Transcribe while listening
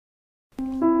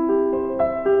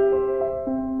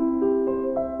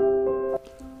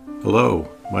Hello,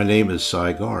 my name is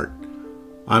Cy Gart.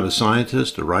 I'm a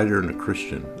scientist, a writer, and a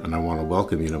Christian, and I want to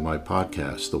welcome you to my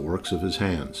podcast, The Works of His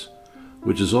Hands,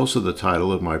 which is also the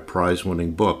title of my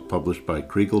prize-winning book published by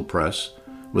Kriegel Press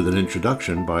with an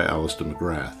introduction by Alistair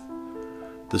McGrath.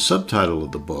 The subtitle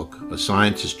of the book, A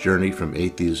Scientist's Journey from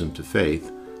Atheism to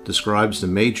Faith, describes the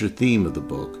major theme of the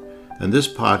book, and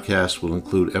this podcast will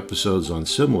include episodes on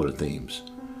similar themes,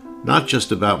 not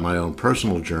just about my own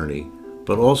personal journey,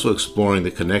 but also exploring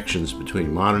the connections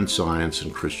between modern science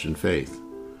and Christian faith.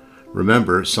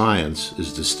 Remember, science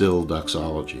is distilled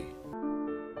doxology.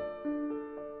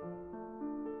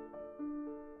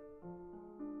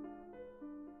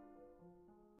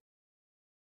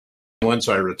 Once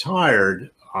I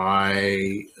retired,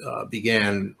 I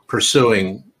began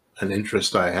pursuing an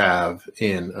interest I have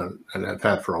in, and I've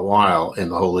had for a while, in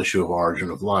the whole issue of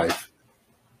origin of life.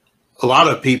 A lot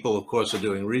of people, of course, are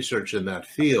doing research in that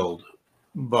field,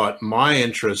 but my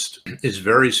interest is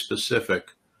very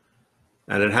specific,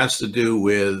 and it has to do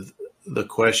with the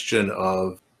question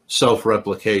of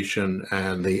self-replication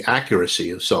and the accuracy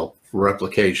of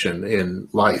self-replication in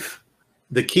life.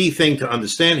 The key thing to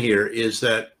understand here is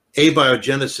that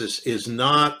abiogenesis is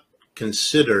not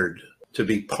considered to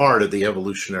be part of the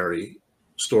evolutionary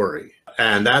story.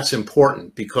 And that's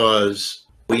important because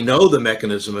we know the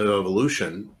mechanism of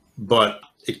evolution, but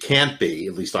it can't be,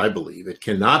 at least I believe, it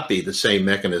cannot be the same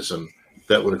mechanism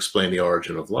that would explain the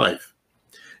origin of life.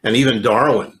 And even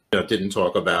Darwin didn't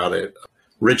talk about it.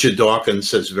 Richard Dawkins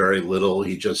says very little.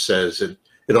 He just says it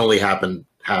only had to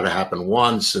happen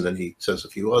once, and then he says a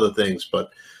few other things.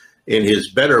 But in his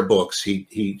better books,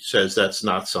 he says that's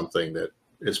not something that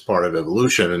is part of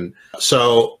evolution. And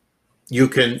so you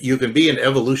can be an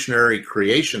evolutionary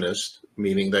creationist,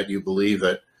 meaning that you believe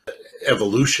that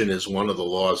evolution is one of the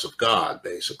laws of God,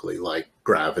 basically, like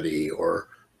gravity or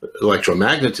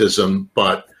electromagnetism,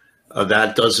 but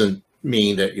that doesn't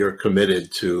mean that you're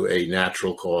committed to a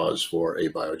natural cause for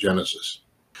abiogenesis.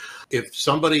 If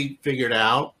somebody figured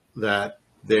out that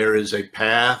there is a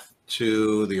path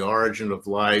to the origin of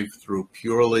life through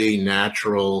purely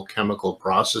natural chemical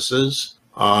processes,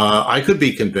 I could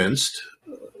be convinced,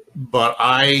 but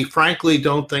I frankly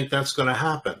don't think that's going to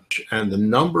happen. And the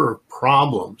number of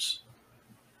problems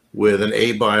with an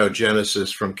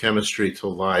abiogenesis from chemistry to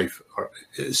life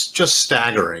is just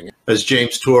staggering. As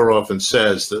James Tour often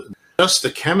says, that just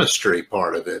the chemistry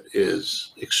part of it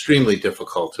is extremely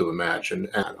difficult to imagine.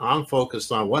 And I'm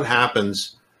focused on what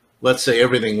happens. Let's say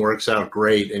everything works out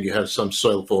great and you have some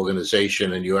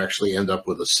self-organization and you actually end up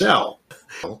with a cell.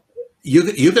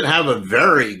 You could have a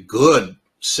very good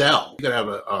cell. You could have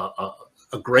a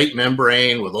great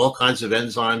membrane with all kinds of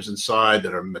enzymes inside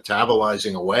that are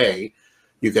metabolizing away.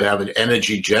 You could have an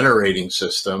energy generating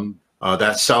system.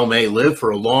 That cell may live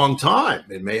for a long time.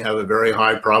 It may have a very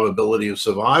high probability of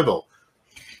survival.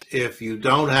 If you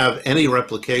don't have any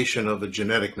replication of a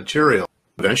genetic material,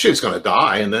 eventually it's going to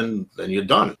die, and then you're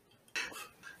done.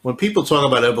 When people talk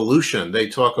about evolution, they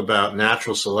talk about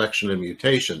natural selection and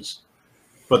mutations.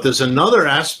 But there's another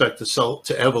aspect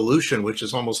to evolution which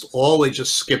is almost always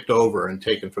just skipped over and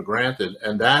taken for granted,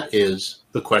 and that is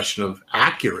the question of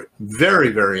accurate, very,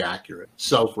 very accurate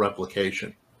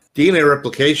self-replication. DNA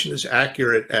replication is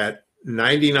accurate at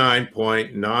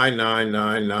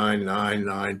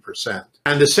 99.999999%.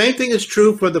 And the same thing is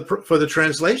true for the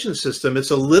translation system.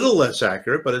 It's a little less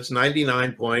accurate, but it's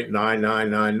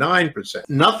 99.9999%.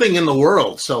 Nothing in the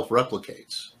world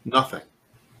self-replicates. Nothing.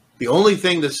 The only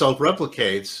thing that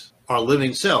self-replicates are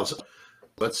living cells.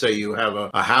 Let's say you have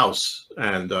a house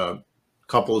and a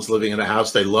couple is living in a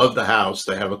house. They love the house.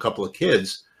 They have a couple of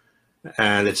kids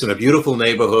and it's in a beautiful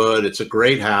neighborhood. It's a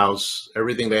great house.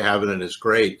 Everything they have in it is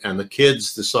great. And the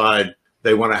kids decide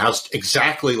they want a house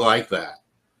exactly like that.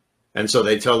 And so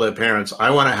they tell their parents, I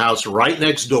want a house right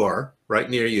next door, right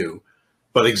near you,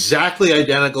 but exactly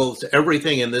identical to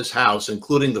everything in this house,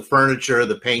 including the furniture,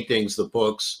 the paintings, the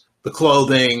books, the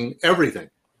clothing, everything.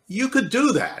 You could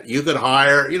do that. You could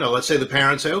hire, let's say the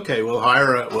parents say, okay, we'll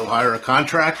hire a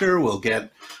contractor, we'll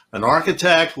get an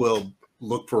architect, we'll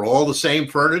look for all the same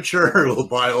furniture, we'll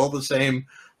buy all the same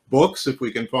books if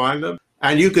we can find them.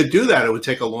 And you could do that. It would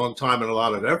take a long time and a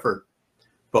lot of effort.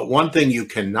 But one thing you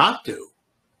cannot do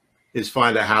is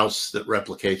find a house that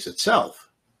replicates itself.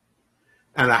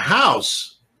 And a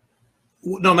house,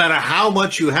 no matter how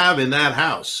much you have in that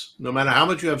house, no matter how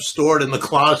much you have stored in the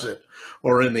closet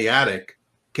or in the attic,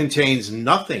 contains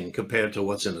nothing compared to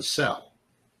what's in a cell.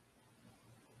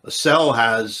 A cell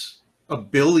has 1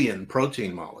 billion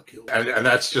protein molecules, and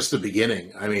that's just the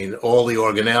beginning. I mean, all the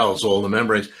organelles, all the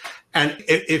membranes. And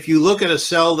if you look at a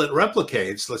cell that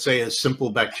replicates, let's say a simple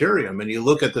bacterium, and you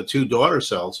look at the two daughter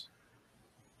cells,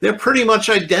 they're pretty much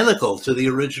identical to the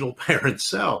original parent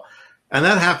cell. And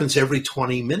that happens every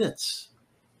 20 minutes.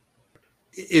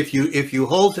 If you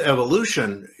hold to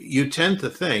evolution, you tend to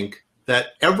think that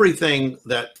everything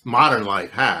that modern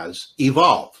life has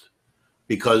evolved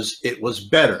because it was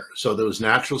better. So there was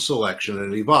natural selection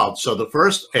and it evolved. So the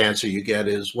first answer you get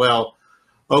is, well,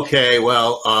 okay,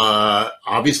 well,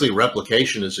 obviously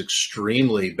replication is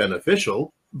extremely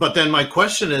beneficial. But then my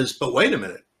question is, but wait a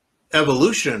minute,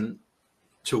 evolution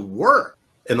to work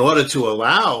in order to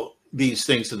allow these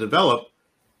things to develop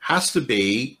has to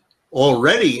be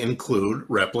already include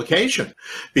replication,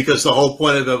 because the whole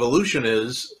point of evolution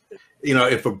is, you know,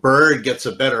 if a bird gets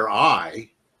a better eye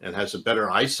and has a better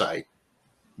eyesight,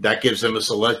 that gives him a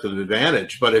selective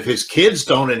advantage. But if his kids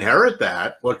don't inherit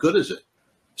that, what good is it?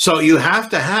 So you have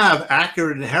to have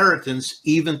accurate inheritance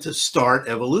even to start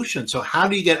evolution. So how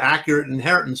do you get accurate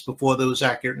inheritance before there was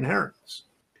accurate inheritance?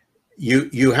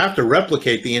 You have to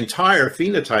replicate the entire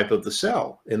phenotype of the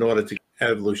cell in order to get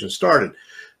evolution started.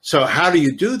 So how do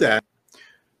you do that?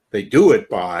 They do it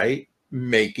by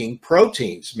making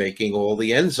proteins, making all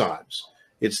the enzymes.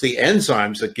 It's the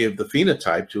enzymes that give the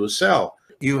phenotype to a cell.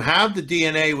 You have the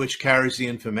DNA which carries the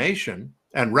information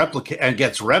and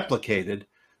gets replicated,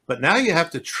 but now you have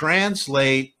to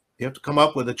translate, you have to come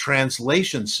up with a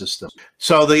translation system.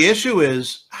 So the issue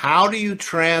is, how do you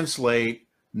translate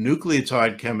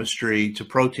nucleotide chemistry to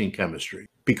protein chemistry?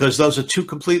 Because those are two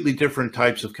completely different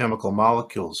types of chemical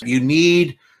molecules. You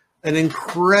need an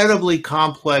incredibly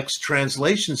complex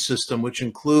translation system, which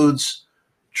includes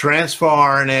transfer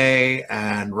RNA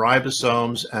and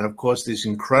ribosomes, and of course these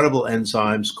incredible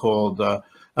enzymes called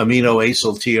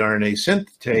aminoacyl tRNA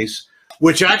synthetase,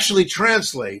 which actually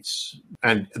translates,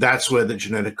 and that's where the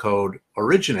genetic code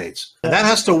originates. And that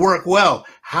has to work well.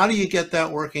 How do you get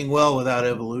that working well without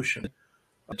evolution?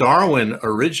 Darwin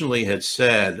originally had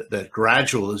said that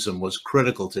gradualism was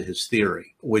critical to his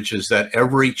theory, which is that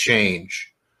every change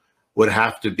would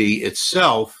have to be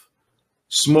itself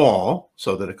small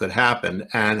so that it could happen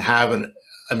and have an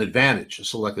advantage, a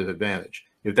selective advantage.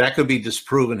 If that could be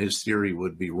disproven, his theory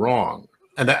would be wrong.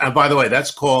 And by the way,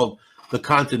 that's called the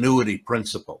continuity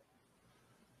principle.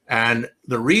 And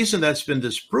the reason that's been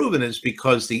disproven is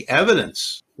because the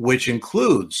evidence, which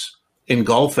includes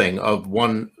engulfing of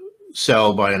one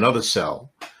cell by another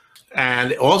cell,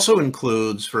 and it also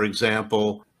includes, for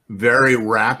example, very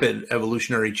rapid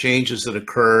evolutionary changes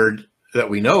that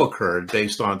we know occurred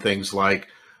based on things like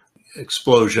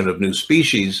explosion of new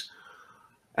species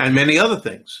and many other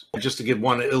things. Just to give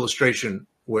one illustration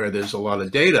where there's a lot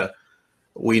of data,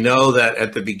 we know that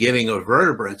at the beginning of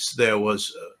vertebrates, there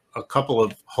was a couple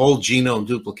of whole genome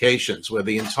duplications where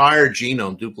the entire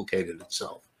genome duplicated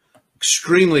itself.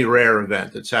 Extremely rare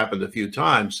event. It's happened a few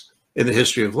times in the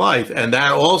history of life. And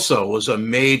that also was a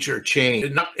major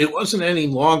change. It wasn't any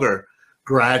longer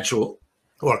gradual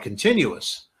or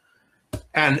continuous.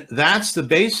 And that's the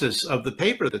basis of the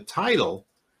paper. The title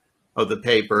of the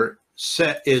paper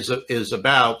is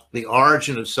about the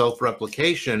origin of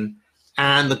self-replication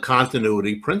and the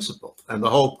continuity principle. And the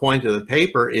whole point of the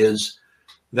paper is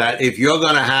that if you're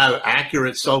going to have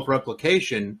accurate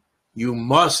self-replication, you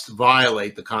must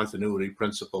violate the continuity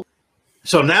principle.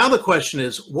 So now the question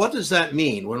is, what does that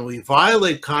mean? When we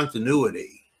violate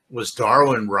continuity, was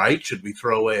Darwin right? Should we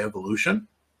throw away evolution?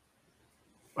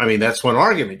 I mean, that's one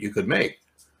argument you could make.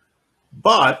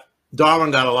 But Darwin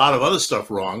got a lot of other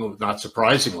stuff wrong, not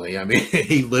surprisingly. I mean,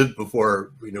 he lived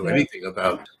before we knew anything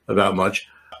about much.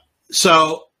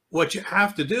 So what you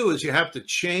have to do is you have to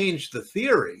change the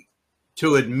theory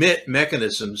to admit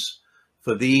mechanisms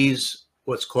for these,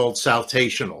 what's called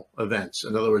saltational events.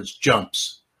 In other words,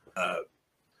 jumps.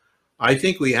 I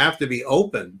think we have to be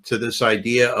open to this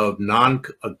idea of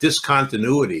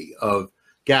discontinuity, of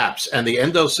gaps. And the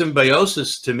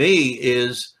endosymbiosis, to me,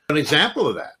 is an example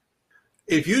of that.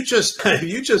 If you just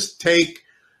take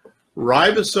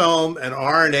ribosome and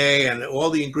RNA and all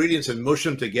the ingredients and mush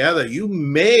them together, you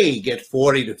may get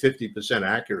 40 to 50%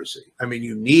 accuracy. I mean,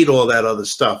 you need all that other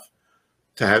stuff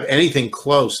to have anything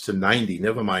close to 90,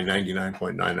 never mind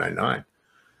 99.999.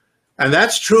 And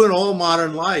that's true in all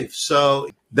modern life. So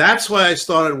that's why I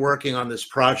started working on this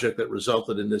project that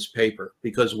resulted in this paper,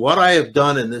 because what I have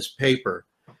done in this paper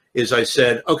is I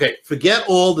said, okay, forget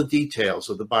all the details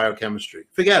of the biochemistry.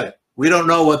 Forget it. We don't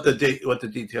know what the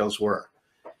details were.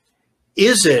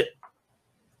 Is it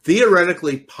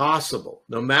theoretically possible,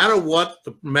 no matter what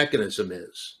the mechanism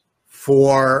is,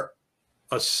 for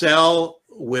a cell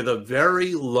with a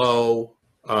very low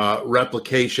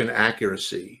replication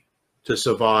accuracy to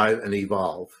survive and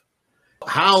evolve?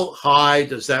 How high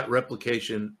does that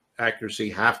replication accuracy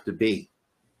have to be?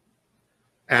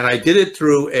 And I did it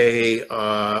through a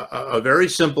very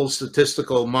simple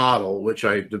statistical model, which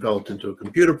I developed into a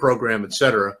computer program,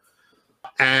 etc.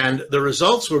 And the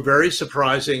results were very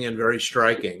surprising and very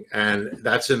striking. And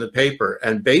that's in the paper.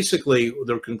 And basically,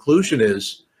 the conclusion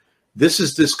is, this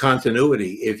is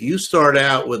discontinuity. If you start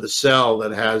out with a cell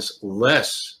that has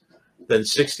less than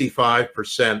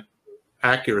 65%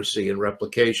 accuracy in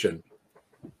replication,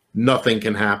 nothing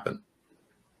can happen.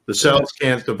 The cells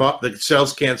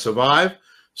can't survive.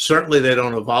 Certainly they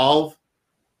don't evolve.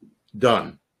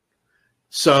 Done.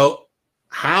 So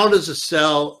how does a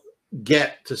cell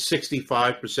get to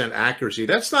 65% accuracy?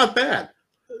 That's not bad.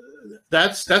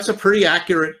 That's a pretty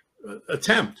accurate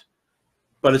attempt,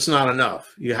 but it's not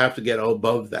enough. You have to get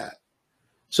above that.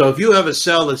 So if you have a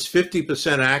cell that's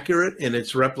 50% accurate in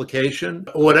its replication,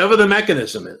 whatever the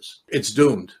mechanism is, it's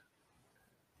doomed.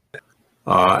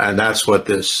 And that's what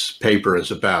this paper is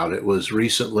about. It was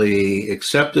recently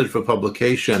accepted for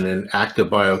publication in Acta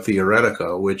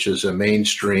Biotheoretica, which is a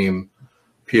mainstream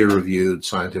peer-reviewed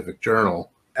scientific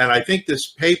journal. And I think this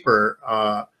paper,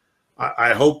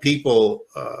 I hope people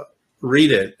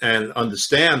read it and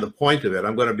understand the point of it.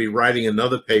 I'm going to be writing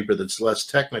another paper that's less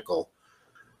technical.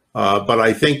 But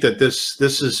I think that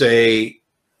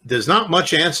there's not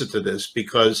much answer to this,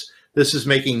 because this is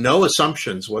making no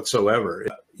assumptions whatsoever.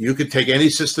 You could take any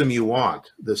system you want,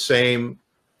 the same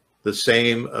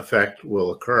effect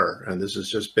will occur, and this is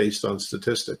just based on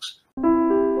statistics.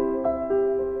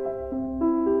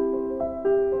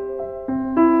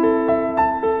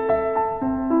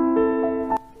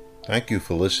 Thank you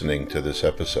for listening to this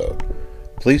episode.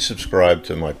 Please subscribe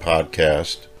to my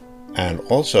podcast, and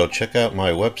also check out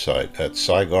my website at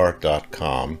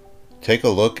sygart.com. Take a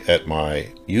look at my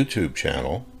YouTube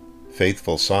channel,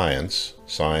 Faithful Science.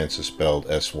 Science is spelled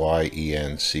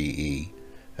S-Y-E-N-C-E.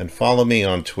 And follow me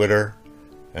on Twitter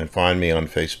and find me on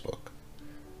Facebook.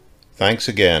 Thanks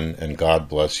again, and God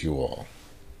bless you all.